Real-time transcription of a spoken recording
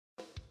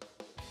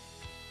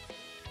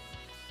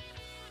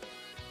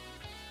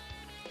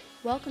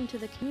Welcome to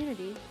the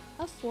community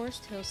of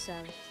Forest Hill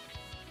South.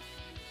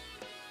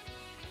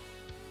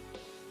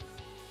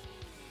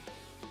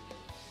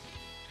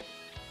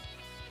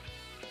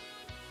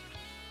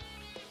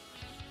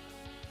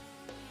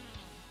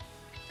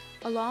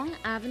 Along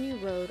Avenue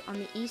Road on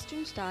the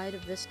eastern side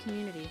of this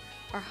community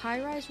are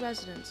high-rise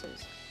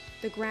residences.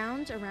 The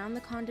grounds around the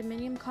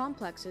condominium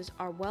complexes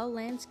are well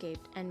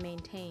landscaped and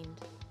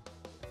maintained.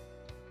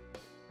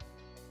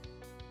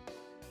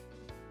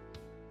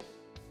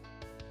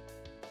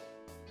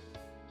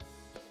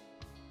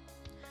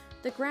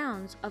 The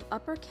grounds of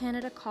Upper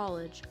Canada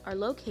College are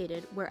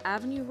located where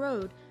Avenue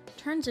Road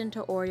turns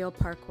into Oriole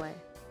Parkway.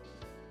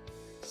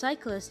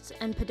 Cyclists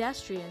and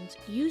pedestrians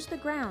use the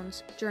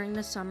grounds during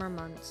the summer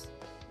months.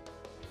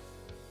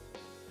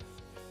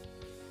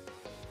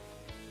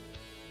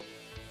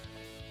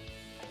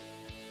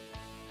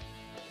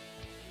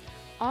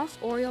 Off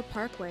Oriole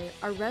Parkway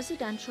are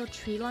residential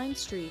tree-lined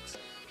streets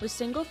with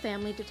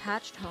single-family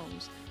detached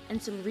homes and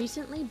some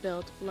recently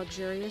built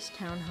luxurious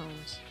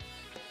townhomes.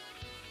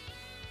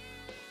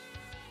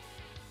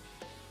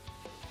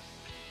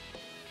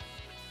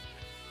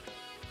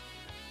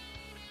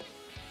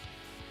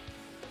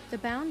 The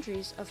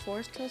boundaries of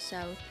Forest Hill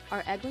South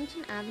are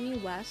Eglinton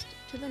Avenue West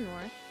to the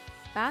north,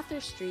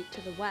 Bathurst Street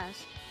to the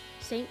west,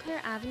 St.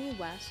 Clair Avenue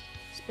West,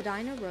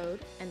 Spadina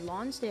Road and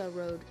Lonsdale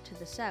Road to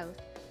the south,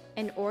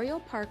 and Oriole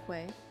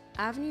Parkway,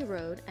 Avenue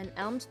Road and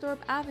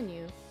Elmsthorpe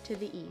Avenue to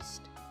the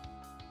east.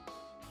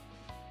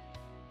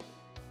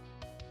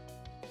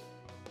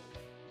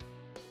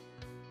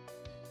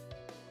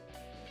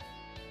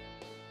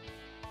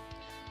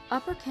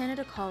 Upper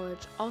Canada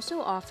College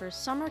also offers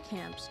summer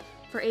camps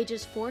for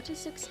ages 4 to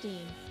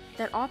 16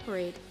 that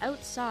operate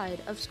outside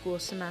of school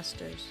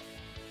semesters.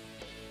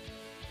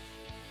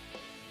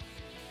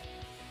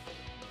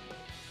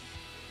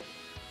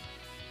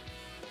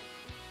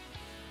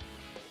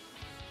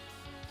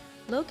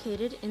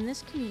 Located in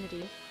this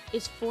community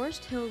is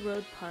Forest Hill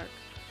Road Park,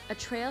 a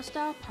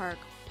trail-style park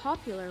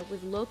popular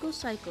with local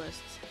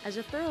cyclists as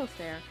a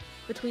thoroughfare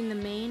between the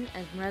main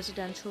and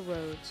residential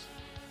roads.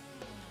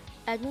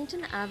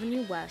 Eglinton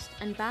Avenue West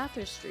and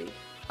Bathurst Street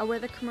are where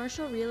the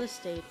commercial real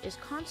estate is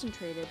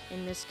concentrated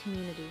in this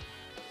community.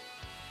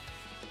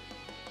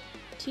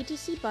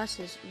 TTC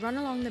buses run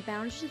along the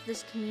boundaries of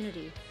this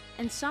community,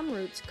 and some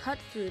routes cut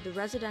through the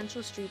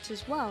residential streets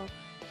as well,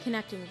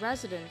 connecting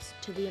residents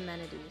to the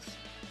amenities.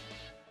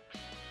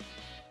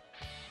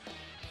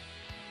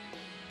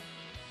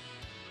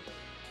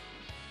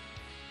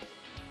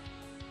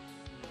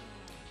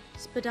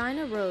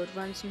 Spadina Road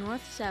runs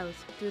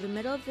north-south through the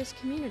middle of this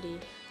community,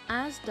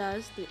 as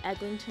does the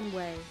Eglinton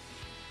Way.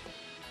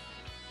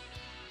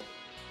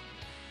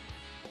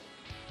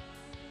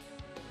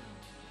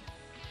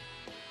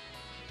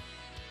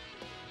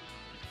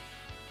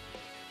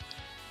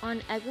 On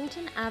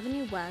Eglinton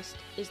Avenue West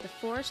is the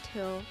Forest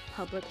Hill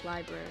Public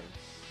Library.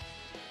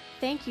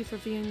 Thank you for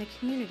viewing the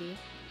community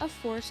of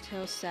Forest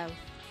Hill South.